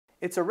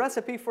It's a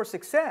recipe for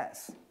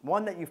success,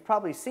 one that you've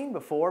probably seen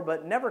before,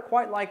 but never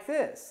quite like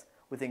this,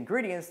 with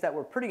ingredients that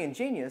were pretty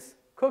ingenious,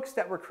 cooks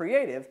that were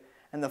creative,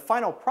 and the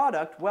final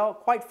product, well,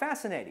 quite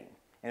fascinating.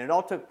 And it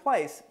all took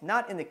place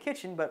not in the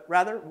kitchen, but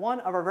rather one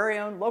of our very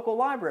own local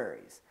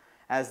libraries,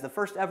 as the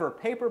first ever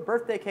paper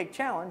birthday cake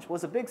challenge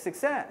was a big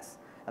success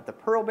at the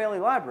Pearl Bailey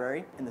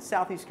Library in the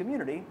Southeast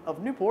Community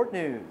of Newport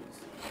News.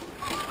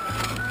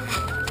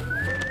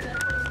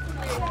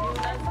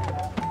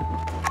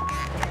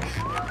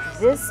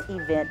 This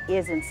event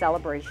is in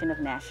celebration of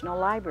National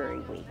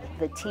Library Week.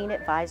 The teen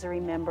advisory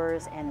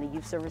members and the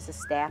youth services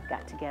staff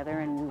got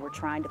together and we were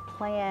trying to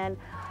plan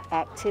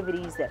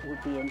activities that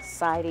would be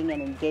exciting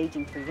and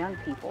engaging for young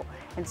people.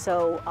 And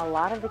so a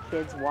lot of the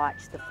kids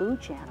watched the Food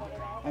Channel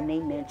and they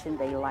mentioned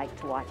they like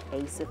to watch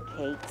Ace of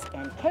Cakes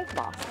and Cake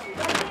Boss.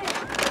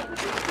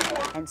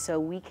 And so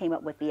we came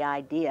up with the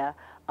idea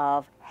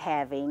of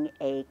having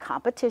a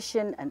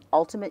competition, an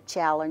ultimate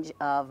challenge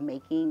of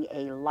making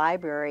a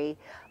library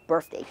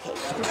birthday cake.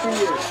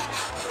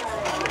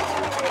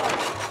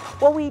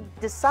 Well, we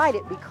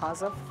decided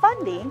because of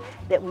funding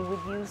that we would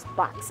use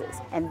boxes.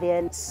 And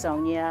then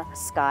Sonia,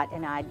 Scott,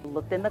 and I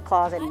looked in the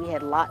closet and we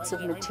had lots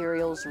of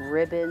materials,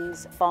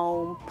 ribbons,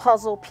 foam,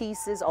 puzzle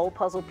pieces, old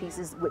puzzle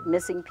pieces with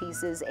missing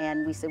pieces.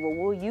 And we said, well,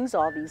 we'll use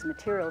all these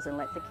materials and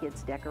let the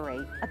kids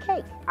decorate a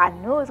cake. I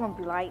knew it was going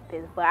to be like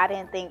this, but I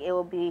didn't think it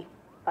would be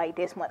like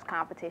this much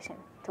competition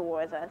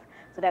towards us.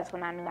 So that's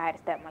when I knew I had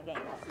to step my game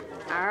up.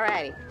 All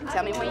righty.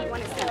 Tell me where you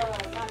want to sit.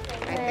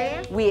 Right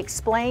there? We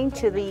explained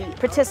to the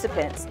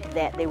participants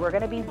that they were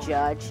going to be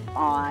judged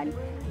on,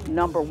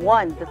 number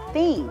one, the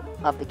theme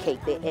of the cake.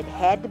 It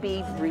had to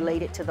be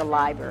related to the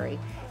library.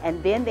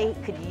 And then they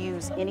could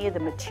use any of the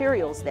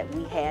materials that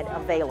we had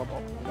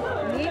available.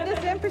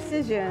 Neatness and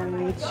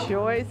precision,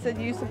 choice and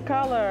use of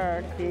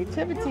color,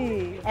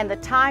 creativity. And the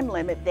time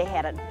limit, they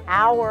had an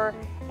hour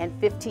and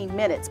 15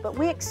 minutes, but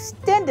we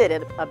extended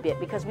it a bit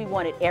because we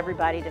wanted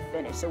everybody to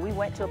finish. So we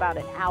went to about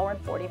an hour and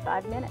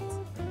 45 minutes.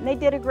 And they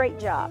did a great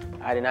job.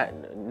 I did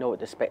not know what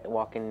to expect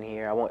walking in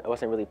here. I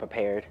wasn't really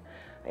prepared.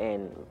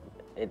 And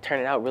it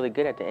turned out really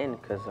good at the end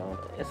because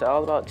it's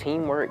all about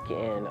teamwork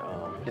and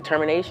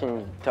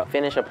determination to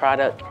finish a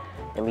product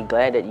and be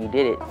glad that you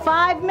did it.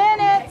 5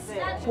 minutes!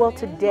 Well,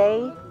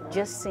 today,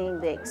 just seeing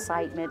the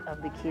excitement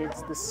of the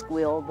kids, the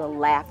squill, the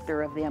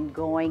laughter of them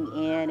going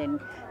in and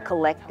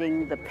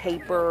collecting the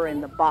paper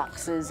and the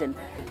boxes, and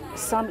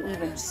some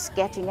even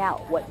sketching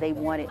out what they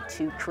wanted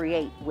to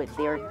create with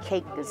their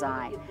cake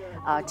design.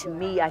 To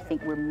me, I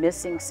think we're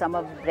missing some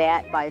of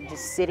that by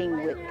just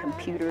sitting with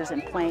computers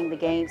and playing the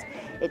games.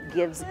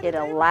 It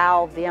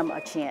allows them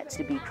a chance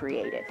to be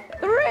creative.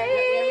 3,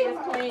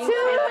 2,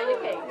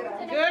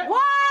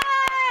 1!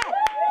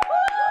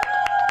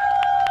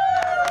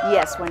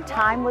 Yes, when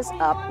time was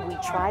up, we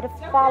tried to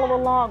follow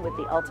along with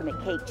the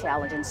Ultimate Cake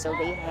Challenge, and so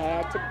they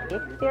had to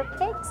pick their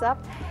cakes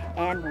up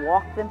and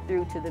walk them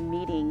through to the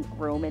meeting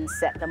room and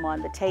set them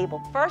on the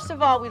table. First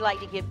of all, we'd like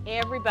to give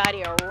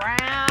everybody a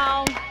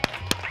round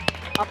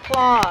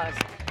applause.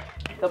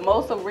 The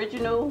most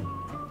original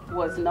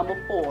was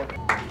number 4.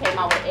 Came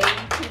out with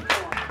 82 points.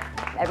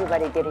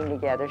 Everybody getting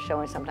together,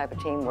 showing some type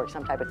of teamwork,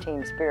 some type of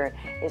team spirit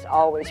is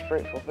always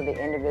fruitful for the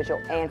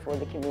individual and for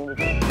the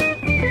community.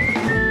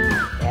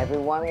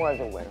 Everyone was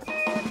a winner.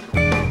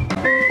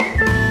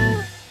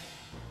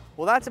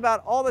 Well, that's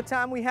about all the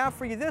time we have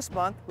for you this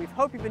month. We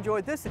hope you've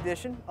enjoyed this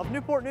edition of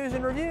Newport News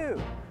in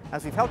Review,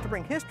 as we've helped to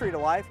bring history to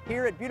life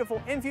here at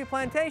beautiful Enview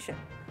Plantation,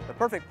 the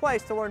perfect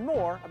place to learn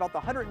more about the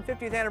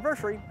 150th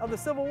anniversary of the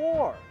Civil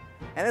War.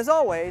 And as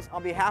always,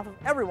 on behalf of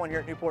everyone here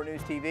at Newport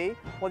News TV,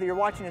 whether you're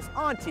watching us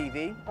on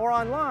TV or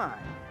online,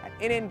 at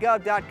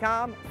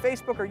nngov.com,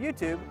 Facebook, or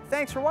YouTube,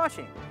 thanks for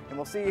watching, and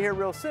we'll see you here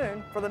real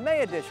soon for the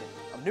May edition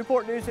of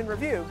Newport News in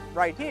Review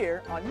right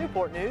here on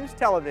Newport News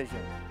Television.